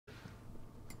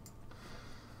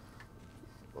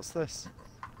What's this?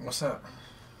 What's that?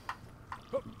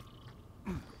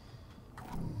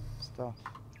 Stuff.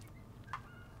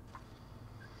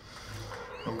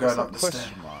 I'm going up the stairs.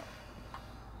 Question mark?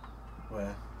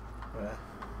 Where?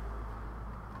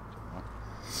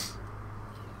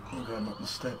 I'm going up the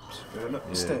steps. Going up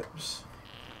the steps.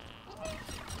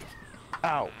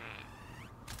 Ow!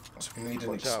 So we need an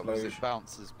Watch out, 'cause explosion. it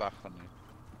bounces back on you.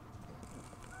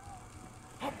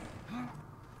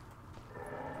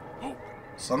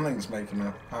 Something's making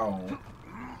a howl.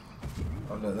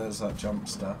 Oh look, there's that jump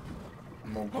stuff.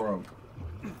 More grog.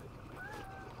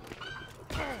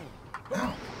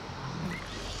 Ow!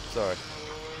 Sorry.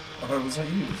 Oh, was that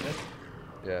you, was it?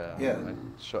 Yeah. Yeah.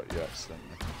 I shot you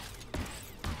accidentally.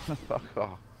 Fuck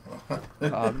off. Oh,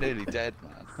 I'm nearly dead,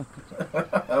 man.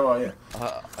 How are you?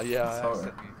 Yeah, I Sorry.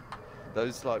 accidentally...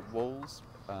 Those, like, walls,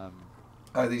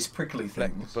 Oh, these prickly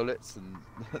deflect things. bullets, and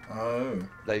Oh.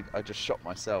 I just shot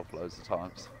myself loads of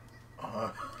times.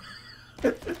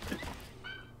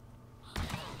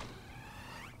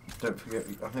 Don't forget,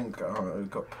 I think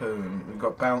we've got poo and we've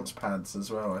got bounce pads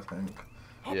as well, I think.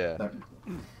 Yeah.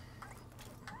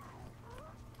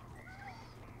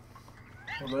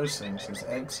 Well, those things, there's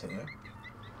eggs here.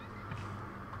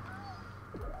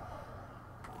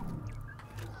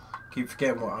 Keep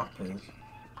forgetting what up is.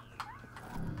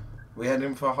 We're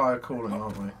heading for higher calling,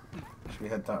 aren't we? Should we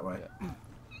head that way? Yeah.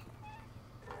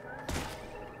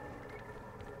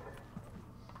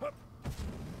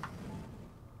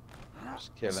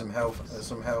 Just kill There's some him. health. There's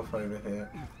some health over here.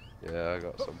 Yeah, I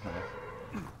got some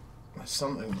here. There's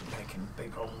something making a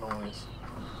big old noise.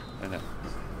 I know.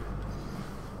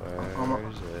 Where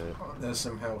is it? There's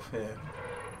some health here.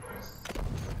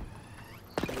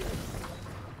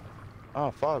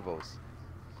 Oh, fireballs.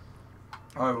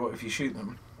 Oh, what if you shoot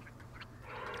them?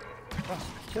 Oh,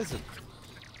 lizard.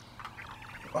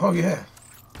 Oh yeah.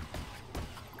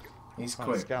 He's Can't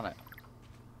quick. scan it.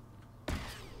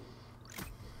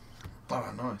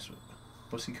 Oh, nice.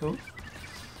 What's he called?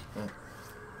 Yeah.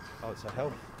 Oh, it's a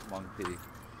health monkey.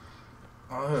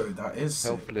 Oh, that is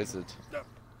Health sick. lizard.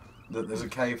 Look, there's a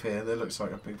cave here. That looks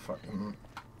like a big fucking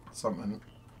something.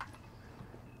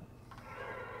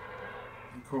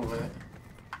 Cool, innit?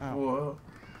 Ow. Whoa.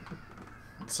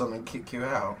 Did something kick you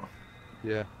out?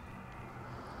 Yeah.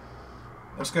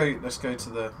 Let's go to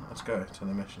the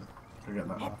mission. Forget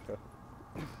that. Okay.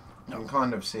 You can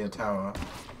kind of see a tower.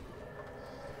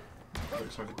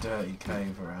 Looks like a dirty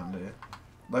cave around here.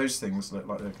 Those things look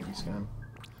like they can be scanned.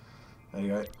 There you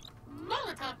go.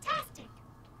 Molotov-tastic.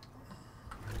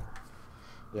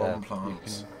 Yeah, Bomb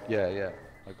plants. yeah.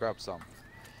 I grabbed some.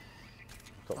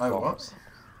 Got Oh, bombs.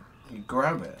 what? You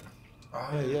grab it?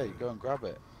 Oh, Yeah, you go and grab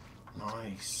it.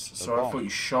 Nice. A So I bomb. thought you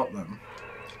shot them.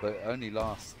 But it only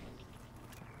lasts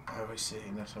Oh, I see.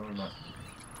 That's all right.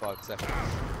 5 seconds.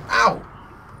 Ow!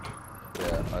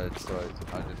 Yeah, I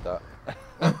did that.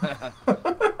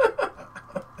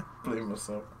 Blew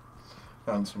myself.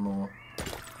 Found some more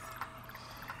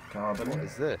carbon. What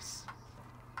is this?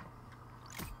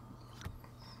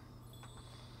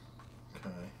 Okay.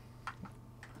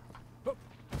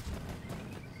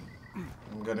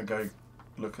 I'm gonna go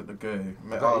look at the goo.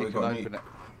 Bet Oh, you we've can got a open it.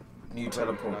 new I bet you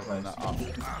teleport can place.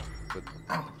 open that up. But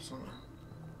Ow, sorry.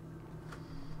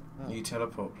 Oh. New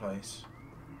teleport place.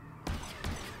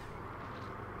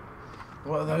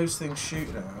 What are those things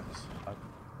shooting at us?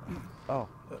 oh,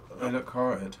 They look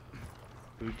horrid.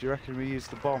 do you reckon we use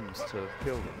the bombs to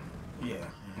kill them? Yeah,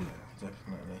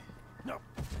 definitely. No.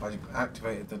 I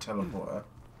activated the teleporter.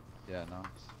 Yeah,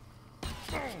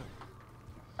 nice.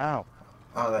 Ow.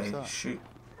 Oh, What's they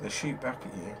that? shoot back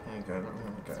at you. There you go.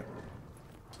 There we go.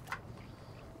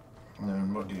 And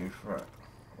then what do you throw?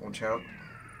 Watch out.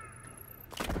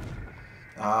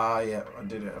 Ah, yeah, I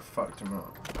did it. I fucked him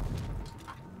up.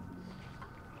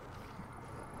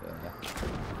 Yeah.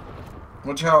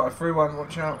 Watch out! I threw one.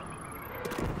 Watch out.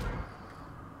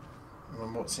 And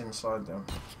then what's inside them?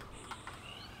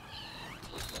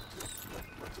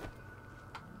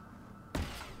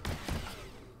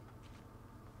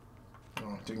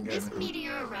 Oh, didn't get This anything.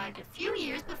 meteor arrived a few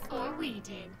years before we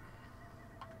did.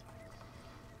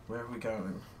 Where are we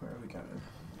going? Where are we going?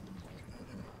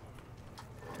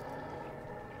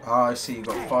 Ah, I see. You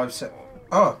got 5 sec.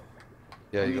 Oh,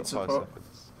 Yeah, you Need got 5 support?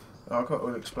 seconds. I got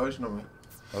an explosion on me.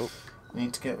 Oh.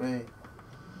 Need to get me.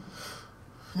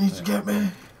 Need to get me.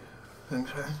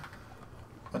 Thanks, man.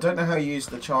 I don't know how you use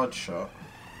the charge shot.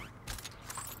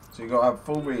 So you got to have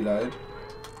full reload.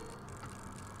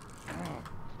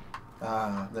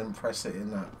 Ah, then press it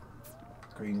in that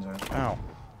green zone. Ow. Where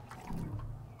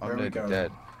I'm are we nearly going?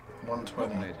 dead.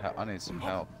 120. I need some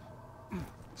help.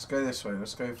 Let's go this way.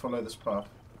 Let's go follow this path.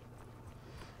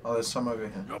 Oh, there's some over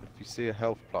here. If you see a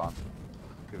health plant,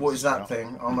 give What us is a that shout.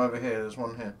 thing? I'm over here. There's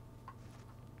one here.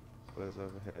 Where's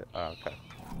over here? Ah, okay.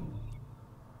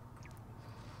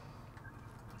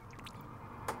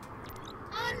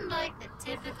 Unlike the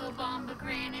typical bomba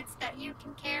granites that you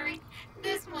can carry,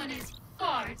 this one is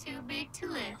far too big to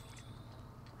lift.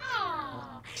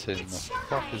 Oh, What in the it's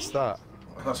fuck shy. is that?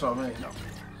 That's what I mean.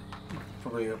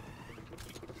 Probably a...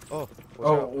 Oh, watch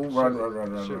Oh, out. oh, Shoot run, it. run,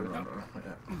 run, run, Shoot run, it. run,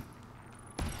 run.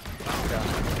 Yeah.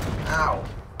 Yeah.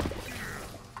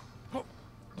 Ow!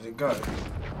 Did it go?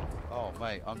 Oh,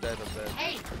 mate, I'm dead, I'm dead.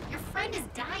 Hey, your friend is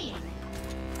dying.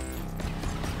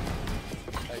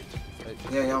 H,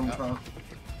 Yeah, I'm yeah.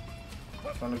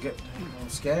 trying to get... I'm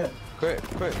scared. Quick,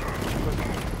 quick.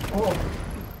 Oh!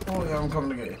 Oh, yeah, I'm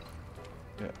coming to get you.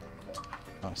 Yeah.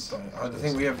 Nice. I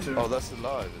think we have to... Oh, that's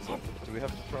alive, is it? Do we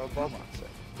have to throw a bomb at it?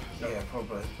 Yeah,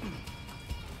 probably.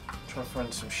 Try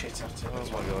throwing some shit at it. Oh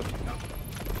as my well. god.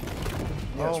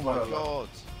 Yeah, Oh it's my well alive. god.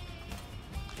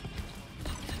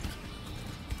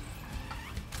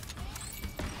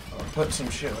 I'll put some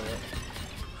shit on it.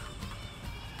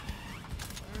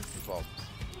 Where's the bombs?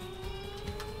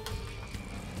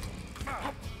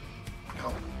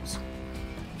 Oh,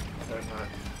 I don't know.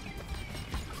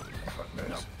 Fuck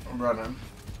knows. I'm running.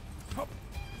 Ow.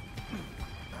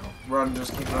 Run,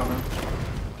 just keep running.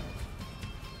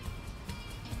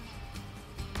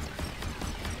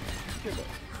 Kill it.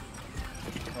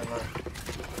 I don't know.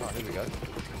 Oh, here we go.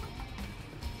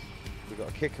 We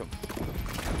gotta kick him.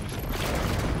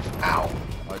 Ow!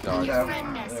 I Your died. Yeah. friend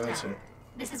Yeah, messed that's up. it.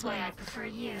 This is why I prefer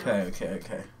you. Okay.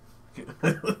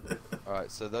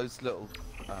 Alright, so those little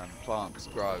plants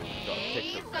grow. We've got to kick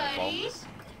Hey, them with their buddy. bombs.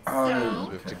 Oh, We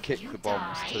So, have to okay. kick you the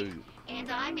bombs died, too.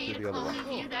 and I made to a the other clone one.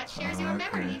 of you that shares your Okay.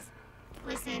 memories.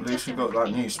 Listen, At least just we've a got that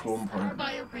new reminder, spawn Our point.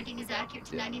 bioprinting is accurate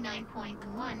to Yeah.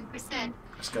 99.1%.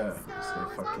 Let's go. So, Let's as go.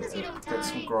 long Fuck as you it. don't Get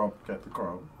some die. grub. Get the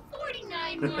grub.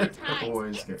 49 more times.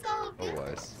 Always It's get- all good.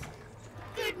 Always.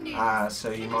 Good news. Ah, so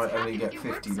you It might has only happened get if you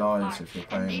work 50 so lives hard, if you're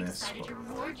and they playing this. decided to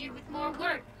reward you with more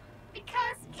work.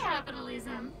 Because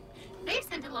capitalism. They've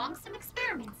sent along some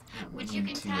experiments, which you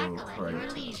can Meteor tackle at your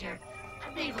crater. leisure.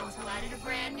 They've also added a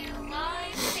brand new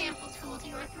live sample tool to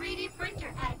your 3D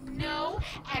printer at no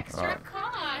extra Alright.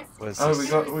 cost. Where's Oh, this? we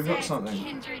got Who says something.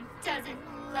 Kindred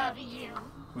doesn't love you.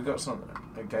 We got something.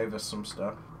 It gave us some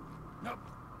stuff.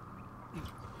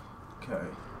 Okay,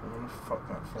 I'm gonna fuck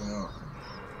that thing up.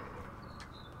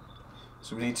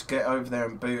 So we need to get over there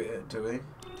and boot it, do we?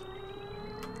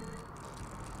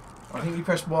 I think you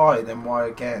press Y, then Y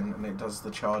again, and it does the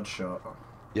charge shot.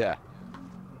 Yeah.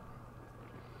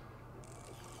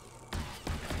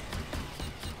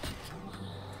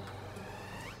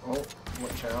 Oh,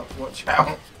 watch out, watch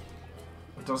out!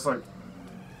 It does like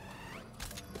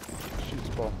Shoots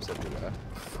bombs everywhere.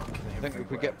 fucking I think if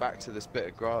we get back to this bit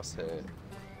of grass here.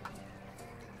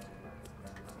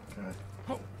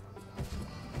 Okay.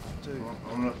 Dude.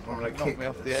 I'm gonna Knock kick me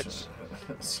off the this.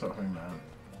 Sorry, man.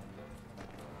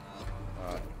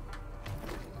 Alright.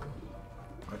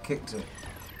 I kicked it.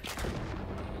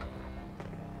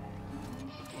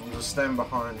 I'm just stand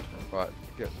behind. Right,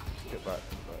 get back.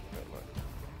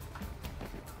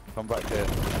 Come back here.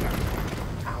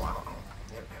 Ow, ow, ow.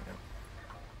 Yep.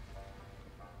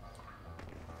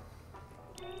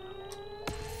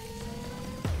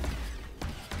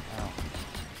 Ow.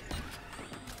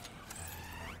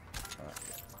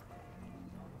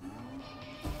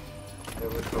 There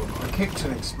we go. I kicked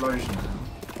an explosion.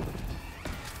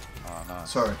 Oh, nice.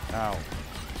 Sorry. Ow.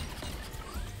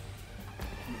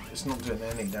 It's not doing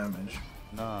any damage.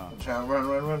 No. Watch out,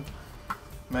 run.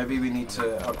 Maybe we need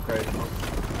to upgrade.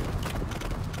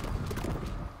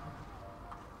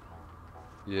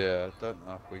 Yeah, I don't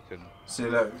know if we can. See,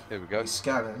 look. Here we go. He's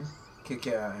scanning. Kick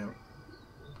it at him.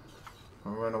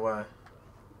 And run away.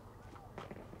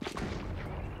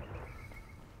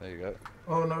 There you go.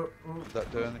 Oh no. Ooh. Did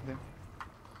that do anything?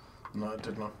 No, it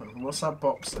did nothing. What's that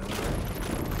box there? I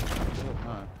don't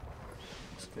know.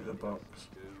 Let's get the box.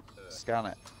 Scan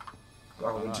it.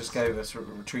 Oh, it nice. just gave us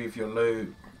retrieve your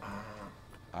loot.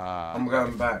 Ah. I'm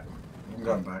going back. I'm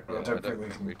going back. Yeah, I don't think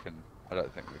we can. I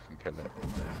don't think we can kill it.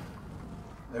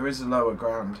 There is a lower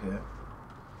ground here.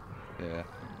 Yeah.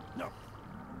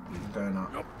 I'm going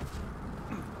up.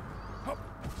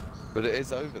 But it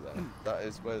is over there. That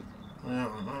is where. Yeah,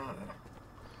 I know.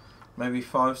 Maybe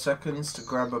 5 seconds to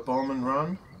grab a bomb and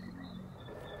run.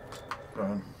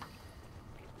 Run.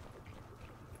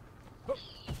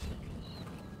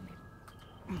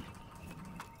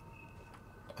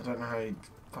 I don't know how you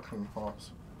fucking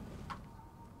pass.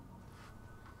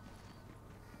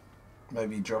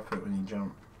 Maybe you drop it when you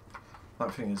jump.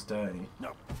 That thing is dirty.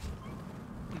 No.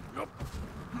 Okay.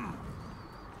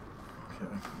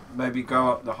 Maybe go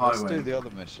up the highway. Let's do the other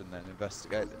mission then.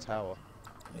 Investigate the tower.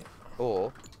 Yeah.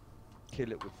 Or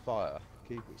kill it with fire.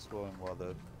 Keep exploring while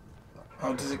the.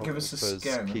 Oh, does it give us a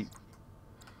photographers scan? Keep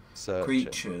searching.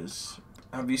 Creatures.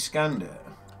 Have you scanned it?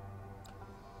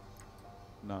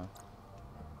 No.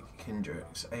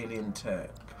 Kindrix, alien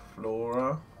tech,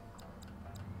 flora.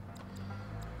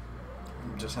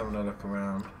 I'm just having a look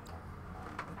around.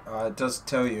 It does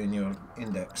tell you in your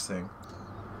index thing.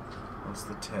 What's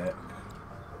the tech?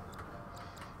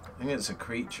 I think it's a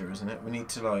creature, isn't it? We need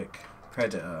to like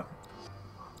predator.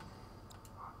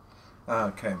 Ah,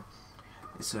 okay.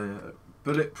 It's a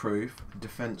bulletproof,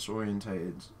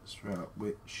 defense-orientated sprout,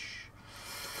 which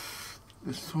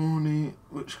is thorny,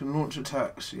 which can launch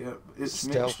attacks. Yep, it's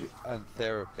Stealth mixed. and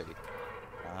therapy.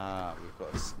 Ah, we've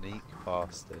got to sneak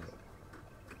past it.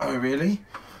 Oh, really?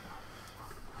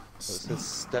 So it says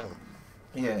stealth.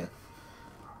 Yeah.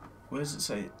 Where does it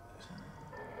say?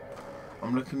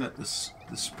 I'm looking at the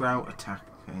sprout attack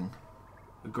thing.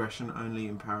 Aggression only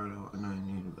in parallel and known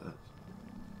universe.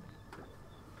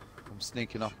 I'm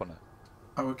sneaking up on it.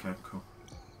 Oh, okay, cool.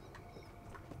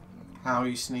 How are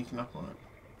you sneaking up on it?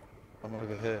 I'm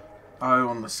over here. Oh,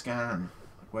 on the scan.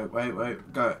 Wait,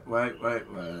 go. Wait.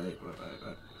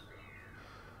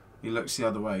 He looks the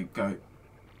other way. Go.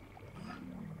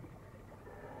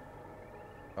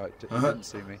 Alright, you didn't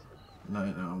see me. No,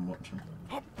 I'm watching.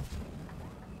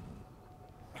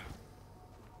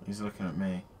 He's looking at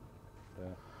me.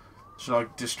 Yeah. Should I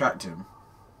distract him?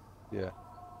 Yeah.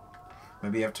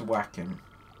 Maybe you have to whack him.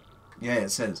 Yeah, it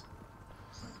says.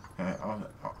 Okay, I'm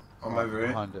over here.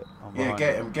 Behind it. Yeah,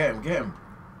 get him.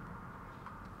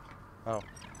 Oh.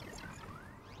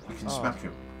 You can smack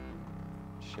him.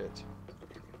 Shit.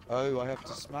 Oh, I have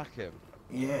to smack him.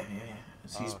 Yeah.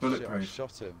 He's bulletproof. Shit, I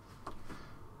shot him.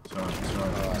 It's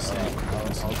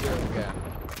alright. I'll do it again.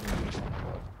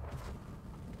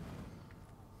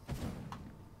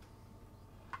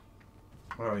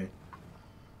 Where are you?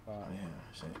 Right. Oh, yeah,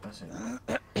 I see.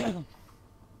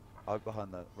 I'm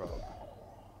behind that rock.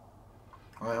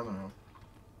 I am now.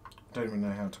 Don't even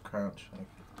know how to crouch. Like,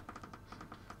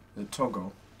 the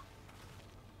toggle.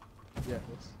 Yeah,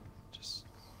 just.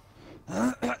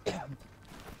 No. Oh yeah,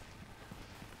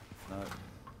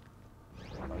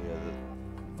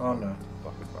 Oh no.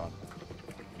 fucking run.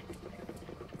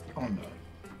 Oh no.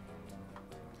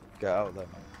 Get out of there,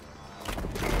 mate.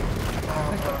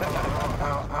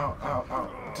 Ow.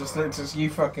 Just you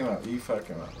fuck him up.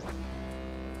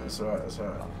 That's alright.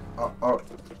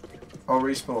 I'll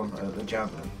respawn at the jam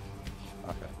then.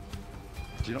 Okay.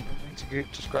 Do you not want me to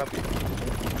just grab you?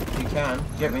 You can.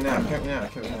 Get me now.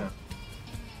 Come in.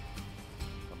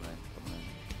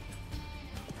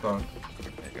 Go on.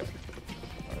 There you go.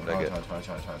 There you go.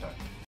 Hi.